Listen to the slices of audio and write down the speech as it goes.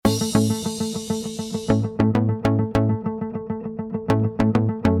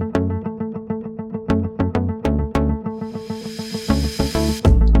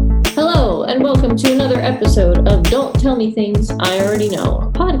Me Things I Already Know,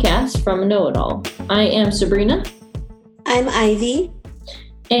 a podcast from Know It All. I am Sabrina. I'm Ivy.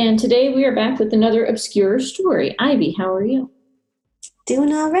 And today we are back with another obscure story. Ivy, how are you?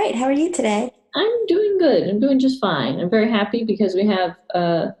 Doing all right. How are you today? I'm doing good. I'm doing just fine. I'm very happy because we have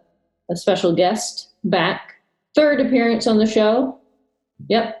a special guest back. Third appearance on the show.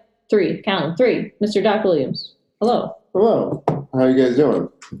 Yep, three. Count them. Three. Mr. Doc Williams. Hello. Hello. How you guys doing?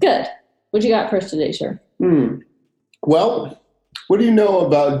 Good. What you got for us today, sir? Well, what do you know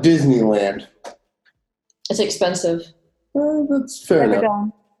about Disneyland? It's expensive. That's fair Never enough.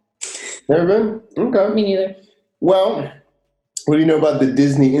 gone. Never been? Okay. Me neither. Well, what do you know about the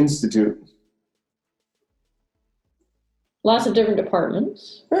Disney Institute? Lots of different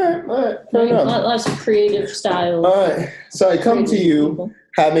departments. All right. Fair enough. Lots of creative styles. All right. So I come to you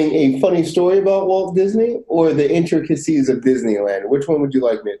having a funny story about Walt Disney or the intricacies of Disneyland. Which one would you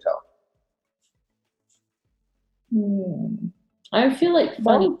like me to tell? I feel like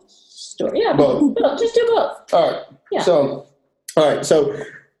funny story. Yeah, Both. Just do both. All right. Yeah. So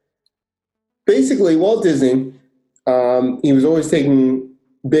basically, Walt Disney, he was always taking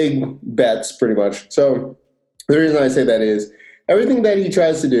big bets, pretty much. So the reason I say that is everything that he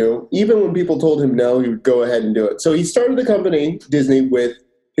tries to do, even when people told him no, he would go ahead and do it. So he started the company, Disney, with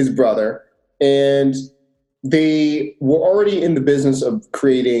his brother, and they were already in the business of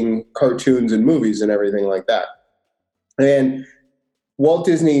creating cartoons and movies and everything like that. And Walt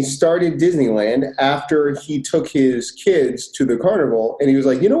Disney started Disneyland after he took his kids to the carnival, and he was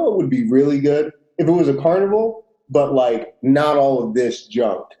like, you know what would be really good? If it was a carnival, but like not all of this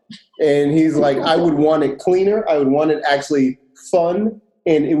junk. And he's like, I would want it cleaner, I would want it actually fun,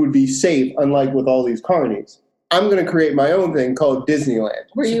 and it would be safe, unlike with all these carnies. I'm going to create my own thing called Disneyland.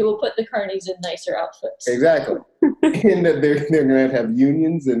 Where you will put the carnies in nicer outfits. Exactly. And that they're going to have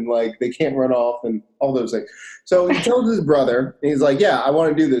unions and like they can't run off and all those things. So he tells his brother, and he's like, yeah, I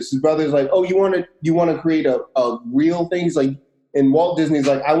want to do this. His brother's like, oh, you want to create a real thing? He's like, and Walt Disney's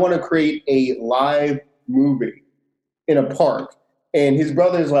like, I want to create a live movie in a park. And his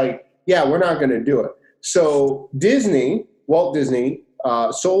brother's like, yeah, we're not going to do it. So Walt Disney,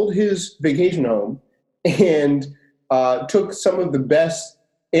 sold his vacation home and took some of the best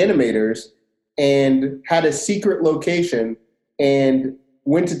animators and had a secret location and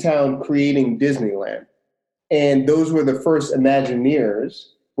went to town creating Disneyland. And those were the first Imagineers,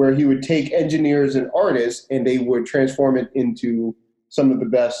 where he would take engineers and artists and they would transform it into some of the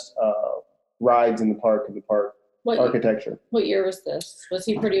best rides in the park and the park architecture. What year was this? Was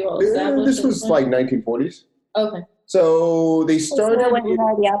he pretty well established? This was like 1940s. Okay. So they started. Snow White was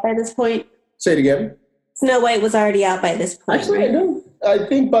already out by this point. Say it again. Snow White was already out by this point. Actually, right? I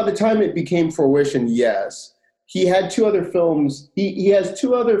think by the time it became fruition, yes. He had two other films. He has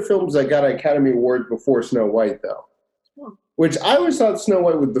two other films that got Academy Awards before Snow White, though. Oh. Which I always thought Snow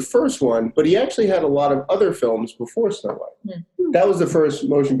White was the first one, but he actually had a lot of other films before Snow White. That was the first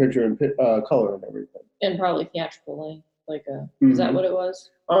motion picture in color and everything. And probably theatrical length. Is that what it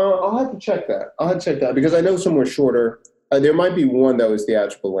was? I'll have to check that. Because I know some were shorter. There might be one that was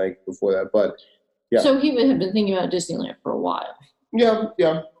theatrical length before that, but yeah. So he would have been thinking about Disneyland for a while.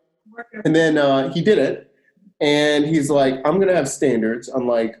 Yeah. And then he did it. And he's like, I'm going to have standards,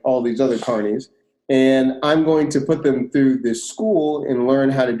 unlike all these other carnies. And I'm going to put them through this school and learn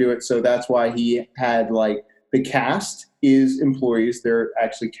how to do it. So that's why he had, like, the cast is employees. They're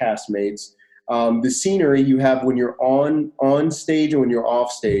actually castmates. The scenery you have when you're on stage and when you're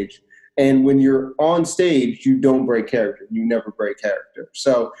off stage. And when you're on stage, you don't break character. You never break character.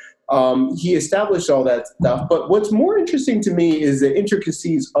 So he established all that stuff. But what's more interesting to me is the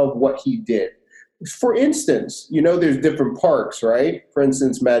intricacies of what he did. For instance, there's different parks, right? For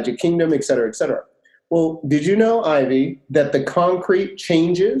instance, Magic Kingdom, et cetera, et cetera. Well, did you know, Ivy, that the concrete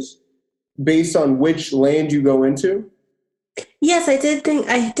changes based on which land you go into? Yes, I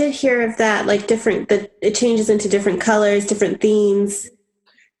did hear of that. Like it changes into different colors, different themes.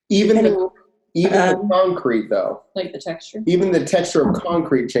 Even the concrete, though. Like the texture? Even the texture of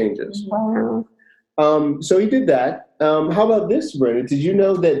concrete changes. Wow. So he did that. How about this, Brenda? Did you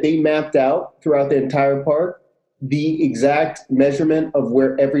know that they mapped out throughout the entire park the exact measurement of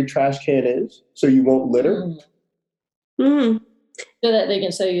where every trash can is so you won't litter? So that they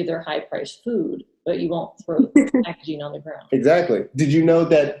can sell you their high-priced food, but you won't throw packaging on the ground. Exactly. Did you know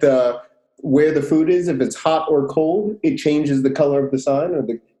that where the food is, if it's hot or cold, it changes the color of the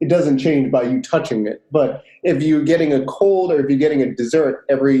sign? It doesn't change by you touching it. But if you're getting a cold or if you're getting a dessert,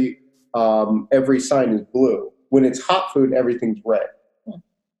 every sign is blue. When it's hot food, everything's red.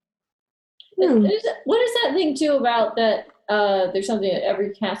 What is that thing too about that? There's something that every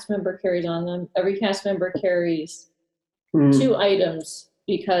cast member carries on them. Every cast member carries Mhm. 2 items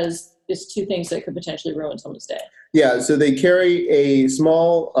because it's 2 things that could potentially ruin someone's day. Yeah, so they carry a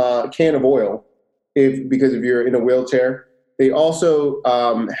small can of oil because if you're in a wheelchair. They also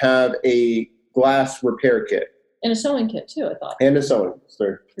have a glass repair kit And a sewing kit too, I thought. and a sewing,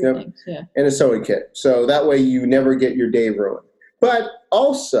 sir. 3 Yep, things, yeah. and a sewing kit. So that way you never get your day ruined. But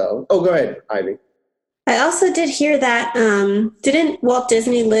also, oh, go ahead, Ivy. I also did hear that didn't Walt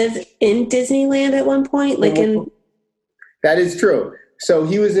Disney live in Disneyland at one point? Like in That is true. So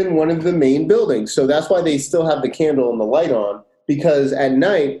he was in one of the main buildings. So that's why they still have the candle and the light on. Because at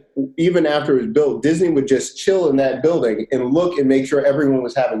night, even after it was built, Disney would just chill in that building and look and make sure everyone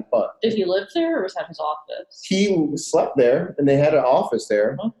was having fun. Did he live there or was that his office? He slept there, and they had an office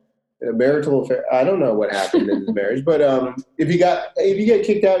there. Huh? A marital affair. I don't know what happened in his marriage, but if you get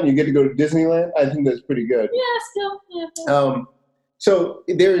kicked out and you get to go to Disneyland, I think that's pretty good. Yeah, still. Yeah. So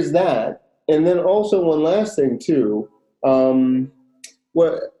there's that, and then also one last thing too.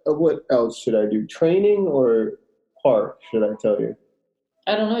 What else should I do? Training or park? Should I tell you?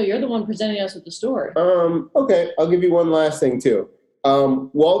 I don't know. You're the one presenting us with the story. Okay, I'll give you one last thing too.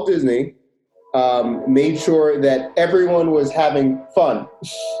 Walt Disney made sure that everyone was having fun.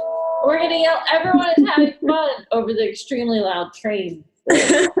 We're going to yell, everyone is having fun over the extremely loud train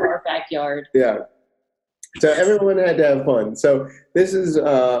in our backyard. Yeah. So everyone had to have fun. So this is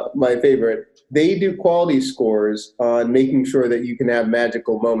my favorite. They do quality scores on making sure that you can have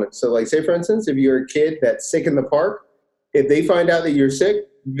magical moments. So like say, for instance, if you're a kid that's sick in the park, if they find out that you're sick,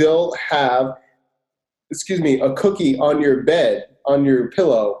 they'll have, a cookie on your bed, on your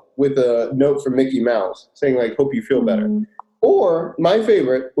pillow with a note from Mickey Mouse saying like, hope you feel better. Mm. Or my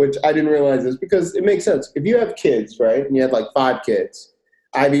favorite, which I didn't realize this because it makes sense. If you have kids, right, and you had like 5 kids,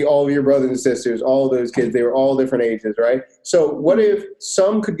 Ivy, all of your brothers and sisters, all of those kids, they were all different ages, right? So what if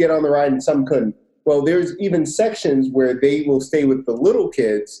some could get on the ride and some couldn't? Well, there's even sections where they will stay with the little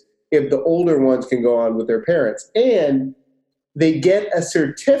kids if the older ones can go on with their parents. And they get a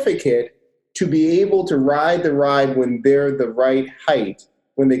certificate to be able to ride the ride when they're the right height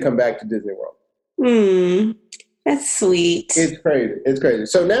when they come back to Disney World. That's sweet. It's crazy. It's crazy.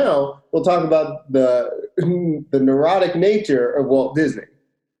 So now we'll talk about the neurotic nature of Walt Disney.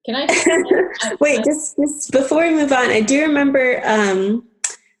 Can I Wait, just before we move on, I do remember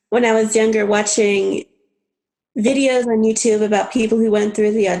when I was younger watching videos on YouTube about people who went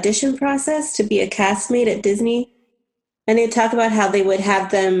through the audition process to be a castmate at Disney. And they talk about how they would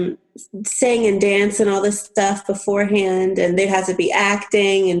have them sing and dance and all this stuff beforehand, and they'd have to be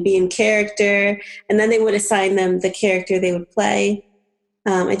acting and be in character, and then they would assign them the character they would play.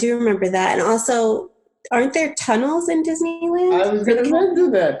 I do remember that. And also, aren't there tunnels in Disneyland? I was going to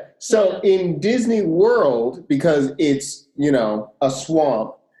mention that. So in Disney World, because it's, a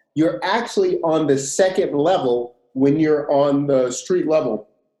swamp, you're actually on the second level when you're on the street level.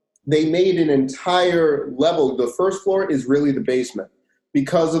 They made an entire level. The first floor is really the basement.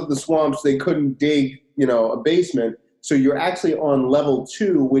 Because of the swamps, they couldn't dig, a basement. So you're actually on level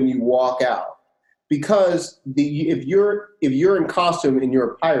 2 when you walk out. Because if you're in costume and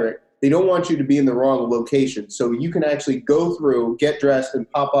you're a pirate, they don't want you to be in the wrong location. So you can actually go through, get dressed, and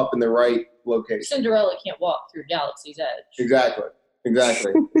pop up in the right location. Cinderella can't walk through Galaxy's Edge. Exactly.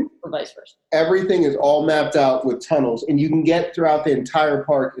 Or vice versa. Everything is all mapped out with tunnels, and you can get throughout the entire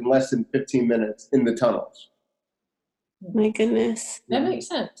park in less than 15 minutes in the tunnels. My goodness. That makes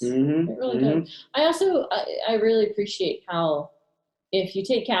sense. Mm-hmm. It really does. I also, I really appreciate how if you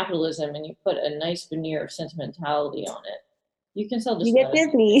take capitalism and you put a nice veneer of sentimentality on it, you can sell just You get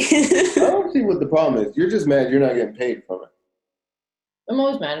Disney. I don't see what the problem is. You're just mad you're not getting paid from it. I'm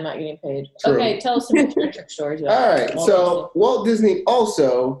always mad I'm not getting paid. True. Okay, tell us some eccentric stories. All right. So Walt Disney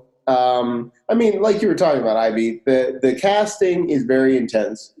also, like you were talking about, Ivy, the casting is very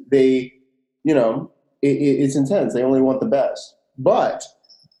intense. They, it's intense. They only want the best. But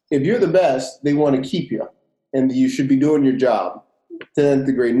if you're the best, they want to keep you, and you should be doing your job to that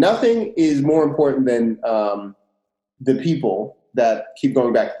degree. Nothing is more important than the people that keep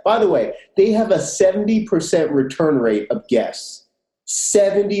going back. By the way, they have a 70% return rate of guests.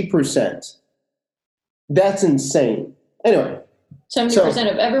 70%. That's insane. Anyway.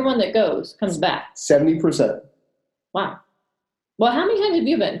 70% of everyone that goes comes back. 70%. Wow. Well, how many times have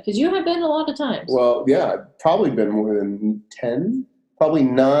you been? Because you have been a lot of times. Well, yeah, I've probably been more than 10. Probably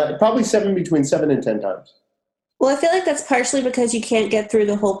between 7 and 10 times. Well, I feel like that's partially because you can't get through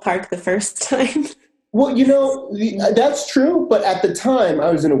the whole park the first time. Well, that's true. But at the time,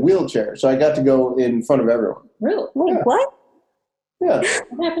 I was in a wheelchair, so I got to go in front of everyone. Really? Wait, what? Yeah.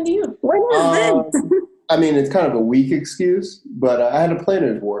 What happened to you? What is this? I mean, it's kind of a weak excuse, but I had a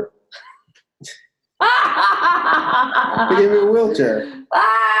planner's wart. They gave me a wheelchair.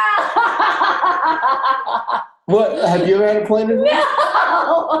 What? Have you ever had a plane?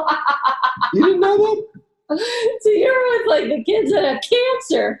 No. You didn't know that? So you're with like the kids that have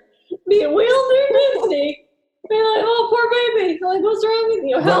cancer being wheeled through Disney. Be like, oh, poor baby. Like, what's wrong with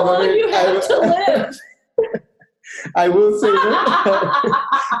you? How long do you have to live? I will say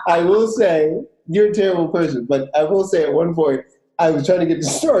that. I will say you're a terrible person, but I will say at one point I was trying to get to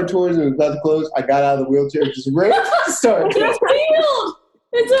Star Tours and it was about to close. I got out of the wheelchair, just ran to Star It's Tours. healed.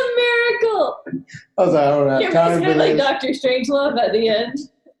 It's a miracle. I was like, I don't have You're time kind for of like this. Dr. Strangelove at the end,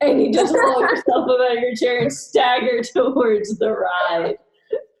 and you just pull yourself up out of your chair and stagger towards the ride.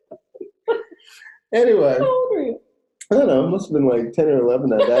 Anyway, How old are you? I don't know. It must have been like 10 or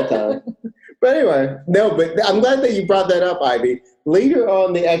 11 at that time. But anyway, no, but I'm glad that you brought that up, Ivy. Later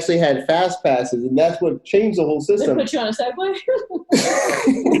on, they actually had fast passes, and that's what changed the whole They system. put you on a Segway?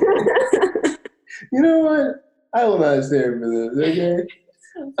 You know what? I will not stand for this, okay?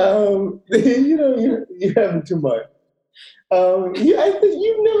 You're having too much. I think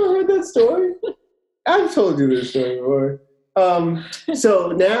you've never heard that story. I've told you this story before. So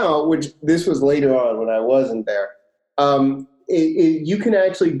now, which this was later on when I wasn't there, you can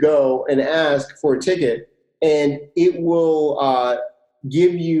actually go and ask for a ticket, and it will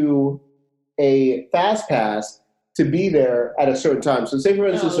give you a fast pass to be there at a certain time. So say, for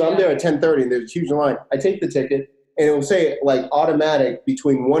instance, I'm there at 10:30 and there's a huge line. I take the ticket, and it will say like automatic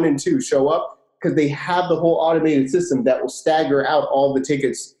between 1 and 2 show up, because they have the whole automated system that will stagger out all the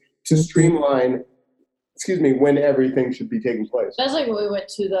tickets to streamline, when everything should be taking place. That's like when we went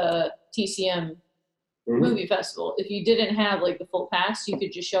to the TCM movie festival. If you didn't have like the full pass, you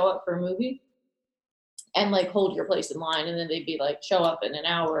could just show up for a movie and like hold your place in line, and then they'd be like, show up in an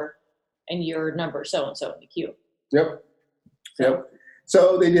hour and your number so and so in the queue. Yep.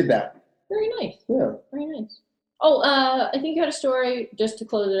 So they did that. Very nice. Yeah. Very nice. Oh, I think you had a story, just to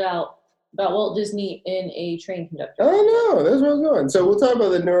close it out, about Walt Disney in a train conductor. Oh no, that's where I was going. So we'll talk about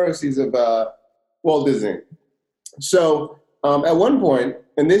the neuroses of Walt Disney. So at one point,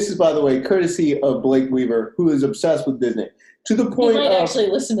 and this is, by the way, courtesy of Blake Weaver, who is obsessed with Disney, to the point He might actually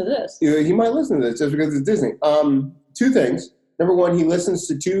listen to this. He might listen to this just because it's Disney. Two things. Number one, he listens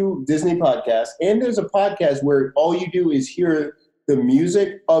to 2 Disney podcasts, and there's a podcast where all you do is hear the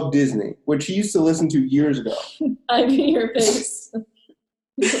music of Disney, which he used to listen to years ago. I mean, your face.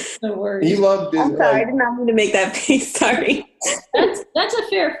 No worries. He loved Disney. I'm sorry, I did not mean to make that face. Sorry. That's a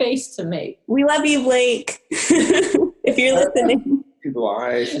fair face to make. We love you, Blake. If you're listening. People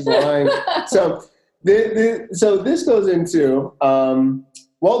lie. She's lying. So this goes into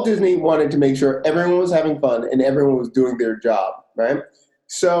Walt Disney wanted to make sure everyone was having fun and everyone was doing their job, right?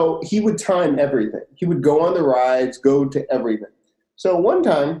 So he would time everything. He would go on the rides, go to everything. So one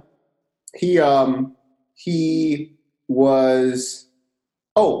time he was,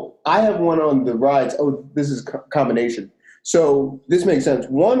 I have one on the rides. Oh, this is a combination. So this makes sense.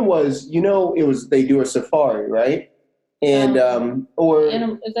 One was, they do a safari, right? And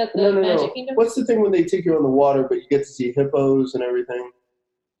is that the Magic Kingdom? What's the thing when they take you on the water, but you get to see hippos and everything?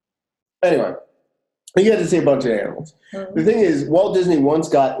 Anyway, you get to see a bunch of animals. Mm-hmm. The thing is, Walt Disney once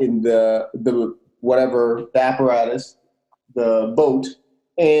got in the apparatus, the boat,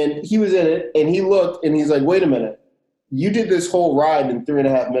 and he was in it, and he looked, and he's like, wait a minute, you did this whole ride in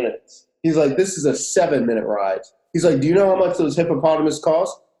 3.5 minutes. He's like, this is a 7-minute ride. He's like, do you know how much those hippopotamus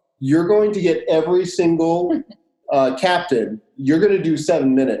cost? You're going to get every single captain. You're going to do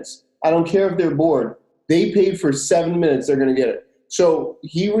 7 minutes. I don't care if they're bored. They paid for 7 minutes. They're going to get it. So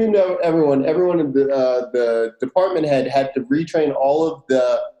he reamed out everyone. Everyone in the department head had to retrain all of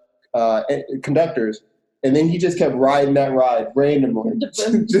the conductors, and then he just kept riding that ride randomly.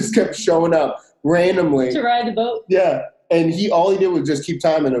 Just kept showing up randomly to ride the boat. Yeah, and all he did was just keep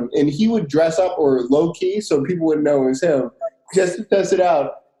timing them, and he would dress up or low key so people wouldn't know it was him, just to test it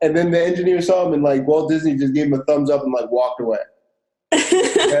out. And then the engineer saw him, and like Walt Disney just gave him a thumbs up and like walked away.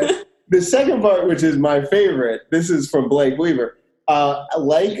 Okay? The second part, which is my favorite, this is from Blake Weaver.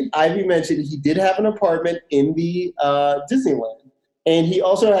 Like Ivy mentioned, he did have an apartment in the Disneyland, and he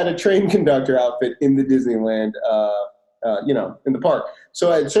also had a train conductor outfit in the Disneyland, in the park.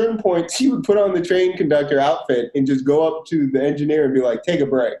 So at certain points, he would put on the train conductor outfit and just go up to the engineer and be like, "Take a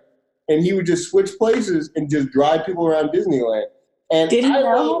break," and he would just switch places and just drive people around Disneyland. And did he know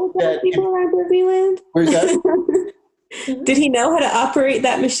how to drive people around Disneyland? Where's that? Did he know how to operate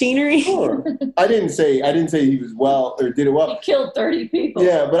that machinery? Sure. I didn't say he was well or did it well. He killed 30 people.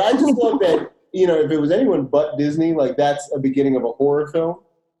 Yeah, but I just love that, if it was anyone but Disney, like that's a beginning of a horror film.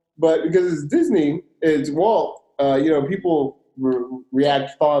 But because it's Disney, it's Walt, people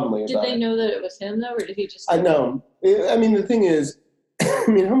react fondly Did about they it. know that it was him, though, or did he just... I know. I mean, the thing is, I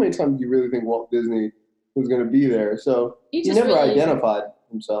mean, how many times do you really think Walt Disney was going to be there? So he just never really- identified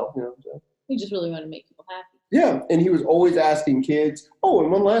himself. You know what I'm saying? He just really wanted to make people happy. Yeah, and he was always asking kids. Oh,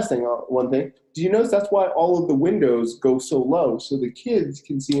 and one thing. Do you notice that's why all of the windows go so low, so the kids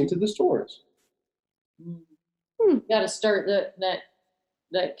can see into the stores? You got to start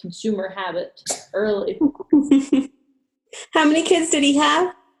that consumer habit early. How many kids did he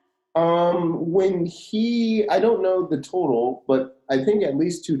have? I don't know the total, but I think at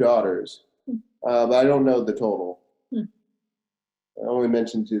least 2 daughters. But I don't know the total. I only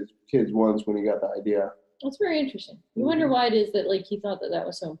mentioned his kids once when he got the idea. That's very interesting. You wonder why it is that he thought that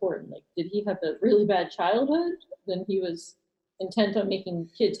was so important. Like, did he have a really bad childhood? Then he was intent on making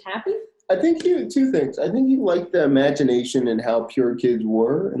kids happy? I think two things. I think he liked the imagination and how pure kids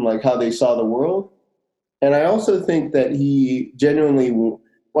were and like how they saw the world. And I also think that he genuinely,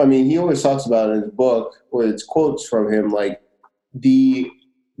 he always talks about it in his book, or it's quotes from him, like the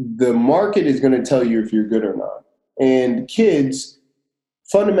market is going to tell you if you're good or not. And kids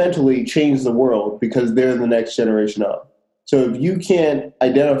fundamentally change the world because they're the next generation up. So if you can't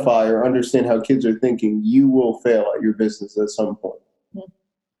identify or understand how kids are thinking, you will fail at your business at some point.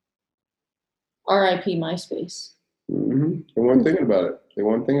 R.I.P. MySpace. Mm-hmm. They weren't thinking about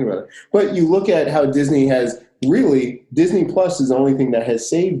it. But you look at how Disney Disney Plus is the only thing that has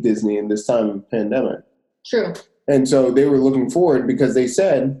saved Disney in this time of pandemic. True. And so they were looking forward because they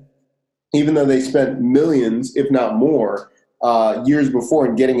said, even though they spent millions, if not more, years before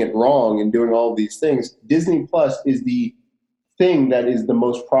in getting it wrong and doing all of these things, Disney Plus is the thing that is the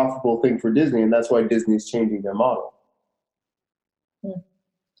most profitable thing for Disney, and that's why Disney's changing their model.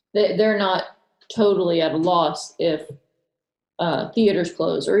 They're not totally at a loss if theaters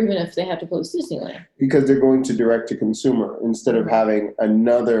close, or even if they have to close Disneyland. Because they're going to direct to consumer instead of having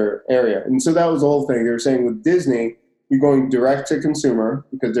another area. And so that was the whole thing. They were saying with Disney, you're going direct to consumer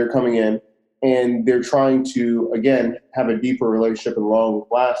because they're coming in and they're trying to, again, have a deeper relationship and long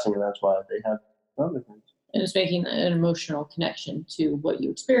lasting. And that's why they have other things. And it's making an emotional connection to what you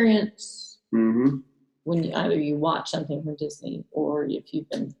experience when either you watch something from Disney or if you've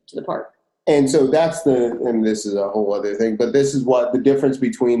been to the park. And so and this is a whole other thing, but this is what the difference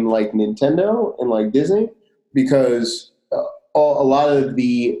between like Nintendo and like Disney, because a lot of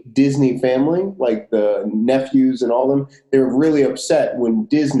the Disney family, like the nephews and all of them, they were really upset when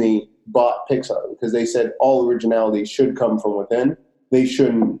Disney bought Pixar because they said all originality should come from within. They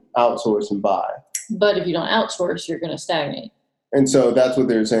shouldn't outsource and buy. But if you don't outsource, you're going to stagnate. And so that's what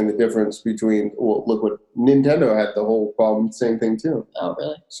they were saying, the difference between, well, look what Nintendo had the whole problem, same thing too. Oh,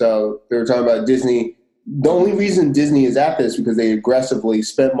 really? So they were talking about Disney. The only reason Disney is at this is because they aggressively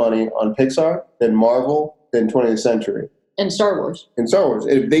spent money on Pixar, then Marvel, then 20th Century. And Star Wars.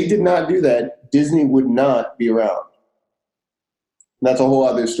 If they did not do that, Disney would not be around. And that's a whole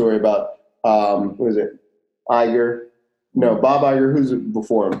other story about, what is it? Iger? No, Bob Iger. Who's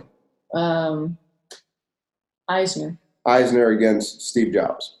before him? Eisner. Eisner against Steve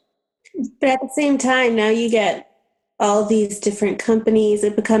Jobs. But at the same time, now you get all these different companies.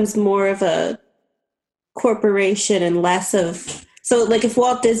 It becomes more of a corporation and less of... So, like, if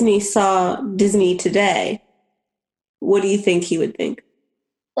Walt Disney saw Disney today, what do you think he would think?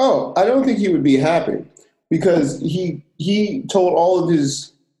 Oh, I don't think he would be happy because he told all of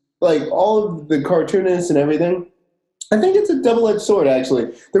his, like, all of the cartoonists and everything. I think it's a double-edged sword,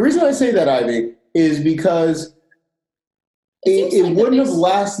 actually. The reason I say that, Ivy, is because it wouldn't have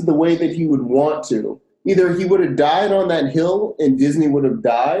lasted the way that he would want to. Either he would have died on that hill and Disney would have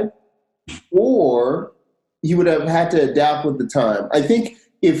died, or he would have had to adapt with the time. I think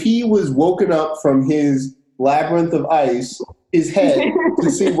if he was woken up from his labyrinth of ice, his head, to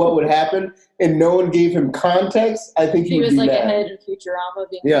see what would happen, and no one gave him context, I think he would was be like mad. a head in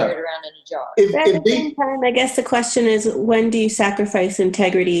Futurama being carried around in a jar. At the same time, I guess the question is, when do you sacrifice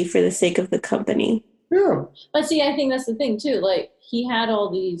integrity for the sake of the company? Yeah. But see, I think that's the thing too. Like, he had all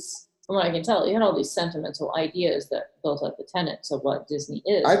these, from what I can tell, he had all these sentimental ideas that built up the tenets of what Disney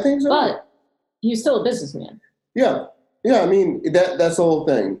is. I think so. But he was still a businessman. Yeah. Yeah, I mean, that's the whole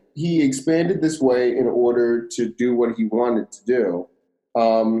thing. He expanded this way in order to do what he wanted to do.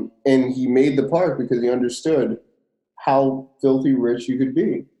 And he made the park because he understood how filthy rich you could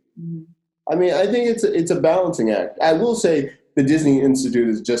be. Mm-hmm. I mean, I think it's a balancing act. I will say the Disney Institute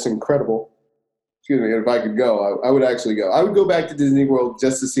is just incredible. Excuse me, if I could go, I would actually go. I would go back to Disney World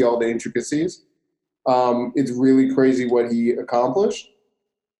just to see all the intricacies. It's really crazy what he accomplished.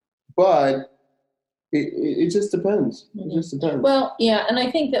 But it just depends. It just depends. Well, yeah, and I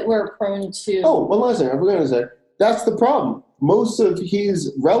think that we're prone to... Oh, one last thing. I forgot to say. That's the problem. most of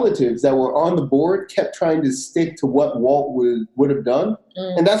his relatives that were on the board kept trying to stick to what Walt would have done.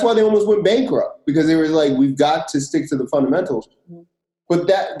 And that's why they almost went bankrupt, because they were like, we've got to stick to the fundamentals. But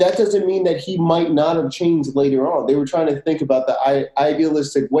that doesn't mean that he might not have changed later on. They were trying to think about the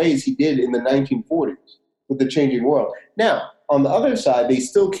idealistic ways he did in the 1940s with the changing world. Now, on the other side, they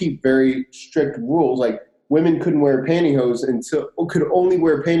still keep very strict rules. Like women couldn't wear pantyhose could only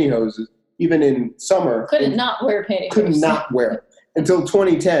wear pantyhose even in summer. Couldn't not wear pantyhose. Could not wear it until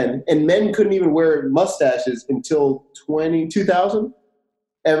 2010. And men couldn't even wear mustaches until 2000.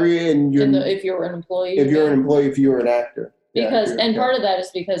 If you were an employee. If you're an employee, if you were an actor. Because part of that is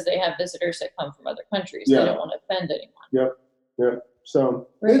because they have visitors that come from other countries. Yeah. They don't want to offend anyone. Yep. So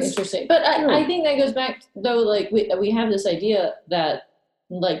very interesting. But I think that goes back though, like we have this idea that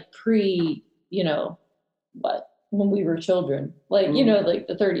like when we were children, like like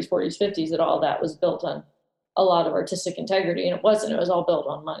the 30s, 40s, 50s, that all that was built on a lot of artistic integrity, and it wasn't. It was all built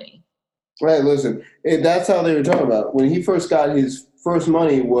on money. Right. Listen, that's how they were talking about when he first got his first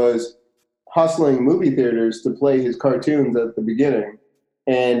money was hustling movie theaters to play his cartoons at the beginning,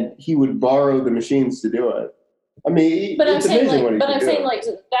 and he would borrow the machines to do it. I mean, I'm saying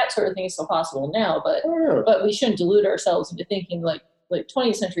that sort of thing is still possible now, but we shouldn't delude ourselves into thinking like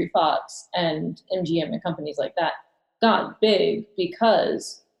 20th Century Fox and MGM and companies like that got big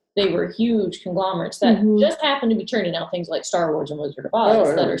because they were huge conglomerates that just happened to be churning out things like Star Wars and Wizard of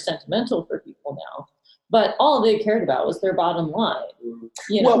Oz that are sentimental for people now. But all they cared about was their bottom line.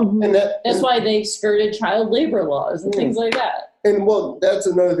 That's why they skirted child labor laws and things like that. And that's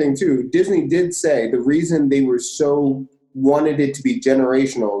another thing too. Disney did say the reason they were so wanted it to be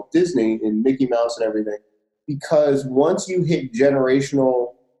generational, Disney and Mickey Mouse and everything, because once you hit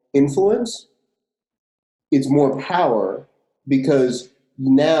generational influence, it's more power because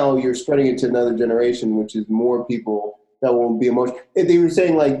now you're spreading it to another generation, which is more people that will be emotional. They were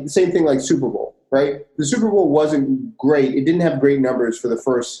saying like the same thing like Super Bowl, right? The Super Bowl wasn't great. It didn't have great numbers for the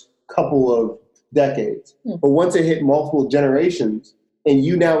first couple of decades. But once it hit multiple generations and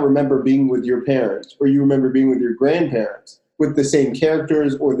you now remember being with your parents or you remember being with your grandparents with the same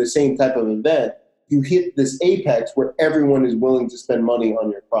characters or the same type of event, you hit this apex where everyone is willing to spend money on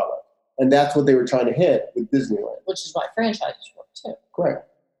your product. And that's what they were trying to hit with Disneyland. Which is why franchises work too. Correct.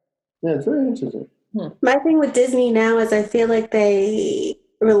 Yeah, it's very interesting. My thing with Disney now is I feel like they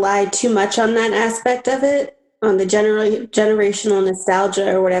rely too much on that aspect of it, on the generational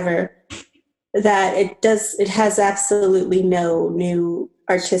nostalgia or whatever, that it has absolutely no new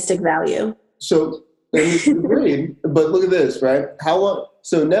artistic value. So, agreed. But look at this, right? How long?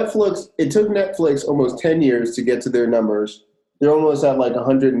 So Netflix, it took Netflix almost 10 years to get to their numbers. They're almost at like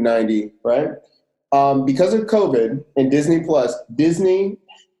 190, right? Because of COVID and Disney Plus, Disney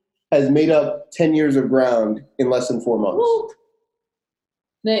has made up 10 years of ground in less than 4 months. Woo.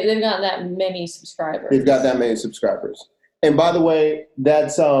 They've got that many subscribers. They've got that many subscribers. And by the way,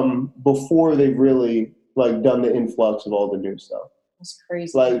 that's before they've really like done the influx of all the new stuff. That's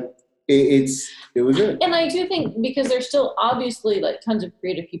crazy. Like it was it. And I do think because there's still obviously like tons of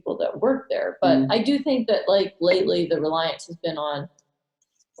creative people that work there, but I do think that like lately the reliance has been on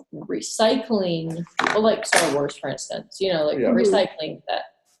recycling, well, like Star Wars, for instance, recycling that,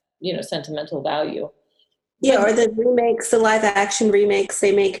 sentimental value. Yeah, or the remakes, the live action remakes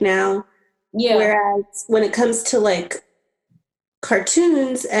they make now. Yeah. Whereas when it comes to like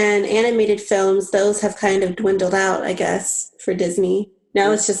cartoons and animated films, those have kind of dwindled out, I guess, for Disney.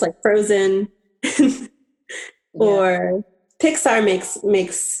 Now it's just like Frozen or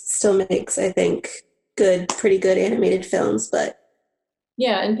Pixar still makes, I think, pretty good animated films, but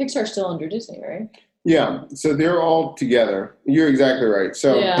yeah, and Pixar's still under Disney, right? Yeah, so they're all together. You're exactly right.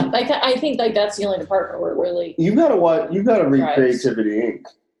 So yeah, I think like that's the only department where really you gotta read Creativity Inc.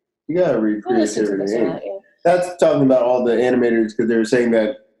 You gotta read Creativity Inc. That's talking about all the animators because they were saying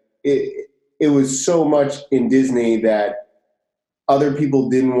that it was so much in Disney that other people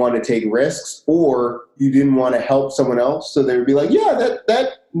didn't want to take risks or you didn't want to help someone else, so they would be like, yeah,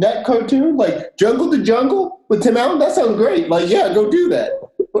 that cartoon like Jungle to Jungle with Tim Allen, that sounds great. Like, yeah, go do that.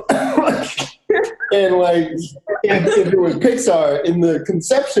 And like, if it was Pixar, in the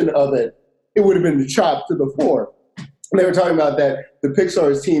conception of it, it would have been chopped to the floor. And they were talking about that the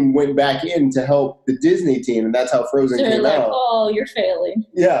Pixar's team went back in to help the Disney team, and that's how Frozen came out. Oh, you're failing.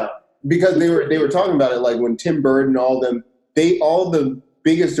 Yeah, because they were talking about it like when Tim Burton and all the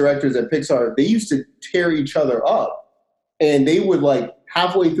biggest directors at Pixar, they used to tear each other up, and they would like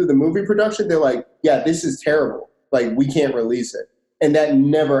halfway through the movie production, they're like, yeah, this is terrible. Like, we can't release it. And that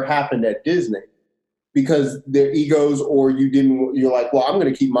never happened at Disney. because their egos, or you're like, well, I'm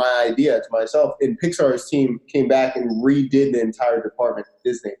going to keep my idea to myself. And Pixar's team came back and redid the entire department at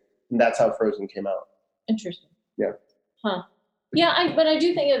Disney. And that's how Frozen came out. Interesting. Yeah. Huh. Yeah, but I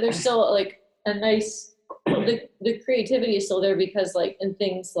do think that there's still like a nice, the creativity is still there because like in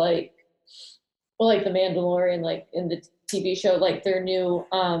things like, well, like The Mandalorian, like in the TV show, like their new,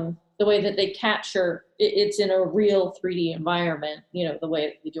 the way that they capture, it's in a real 3D environment, you know, the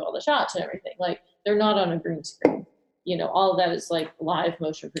way they do all the shots and everything. Like they're not on a green screen. You know, all of that is like live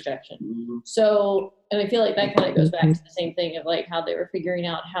motion projection. Mm-hmm. So, and I feel like that kind of goes back to the same thing of like how they were figuring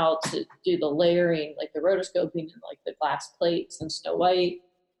out how to do the layering, like the rotoscoping and like the glass plates and Snow White,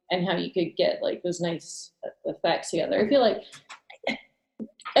 and how you could get like those nice effects together. I feel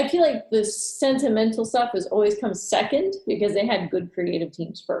like the sentimental stuff has always come second because they had good creative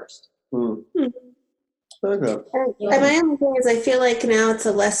teams first. Okay. And my only thing is I feel like now it's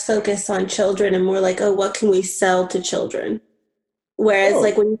a less focus on children and more like, oh, what can we sell to children? Whereas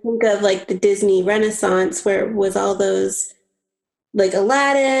like when you think of like the Disney Renaissance, where with all those like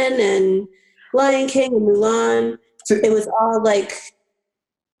Aladdin and Lion King and Mulan, it was all like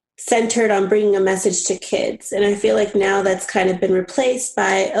centered on bringing a message to kids. And I feel like now that's kind of been replaced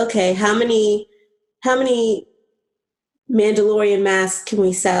by, okay, how many Mandalorian masks can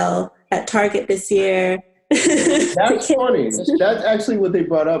we sell at Target this year? That's funny. That's actually what they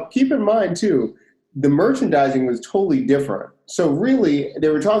brought up. Keep in mind, too, the merchandising was totally different. So really, they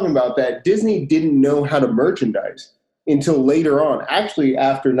were talking about that Disney didn't know how to merchandise until later on, actually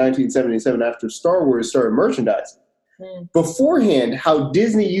after 1977, after Star Wars started merchandising. Beforehand, how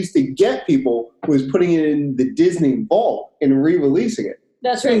Disney used to get people was putting it in the Disney vault and re-releasing it.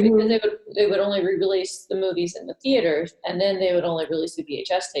 That's right, because they would only re-release the movies in the theaters, and then they would only release the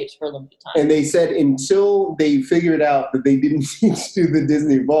VHS tapes for a limited time. And they said until they figured out that they didn't need to do the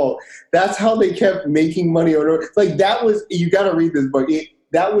Disney Vault, that's how they kept making money. Like that was, you got to read this book.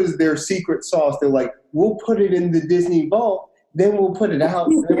 That was their secret sauce. They're like, we'll put it in the Disney Vault, then we'll put it out,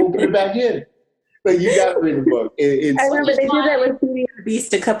 then we'll put it back in. But you got to read the book. I remember they did that with Beauty and the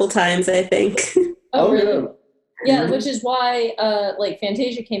Beast a couple times, I think. Oh, really? Yeah. Yeah, which is why like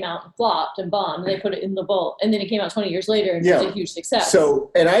Fantasia came out and flopped and bombed, and they put it in the vault, and then it came out 20 years later and was a huge success.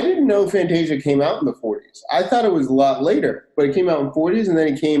 So, and I didn't know Fantasia came out in the 40s. I thought it was a lot later, but it came out in the 40s, and then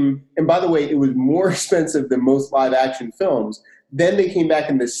it came, and by the way, it was more expensive than most live action films. Then they came back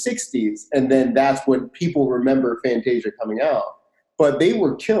in the 60s, and then that's when people remember Fantasia coming out. But they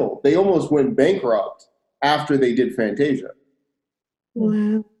were killed. They almost went bankrupt after they did Fantasia.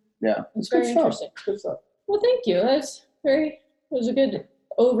 Wow. Yeah. It's very interesting. Good stuff. Well, thank you. It was a good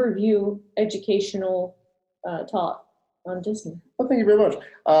overview, educational talk on Disney. Well, thank you very much.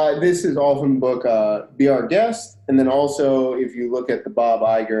 This is all from the book Be Our Guest. And then also, if you look at the Bob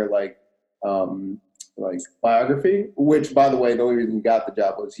Iger, like biography, which, by the way, the only reason he got the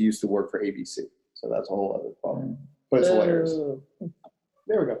job was he used to work for ABC. So that's a whole other problem. But it's hilarious.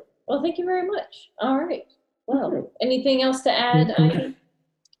 There we go. Well, thank you very much. All right. Well, anything else to add, Ivy?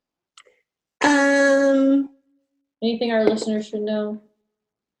 Anything our listeners should know?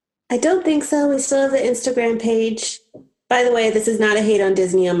 I don't think so. We still have the Instagram page. By the way, this is not a hate on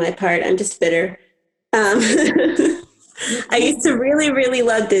Disney on my part. I'm just bitter. I used to really, really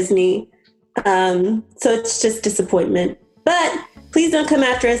love Disney. So it's just disappointment. But please don't come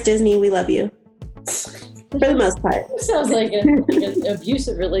after us, Disney. We love you. For the most part. It sounds like an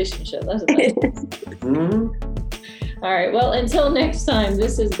abusive relationship. That's about it. All right. Well, until next time,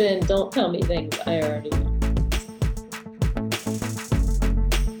 this has been Don't Tell Me Things I Already Know.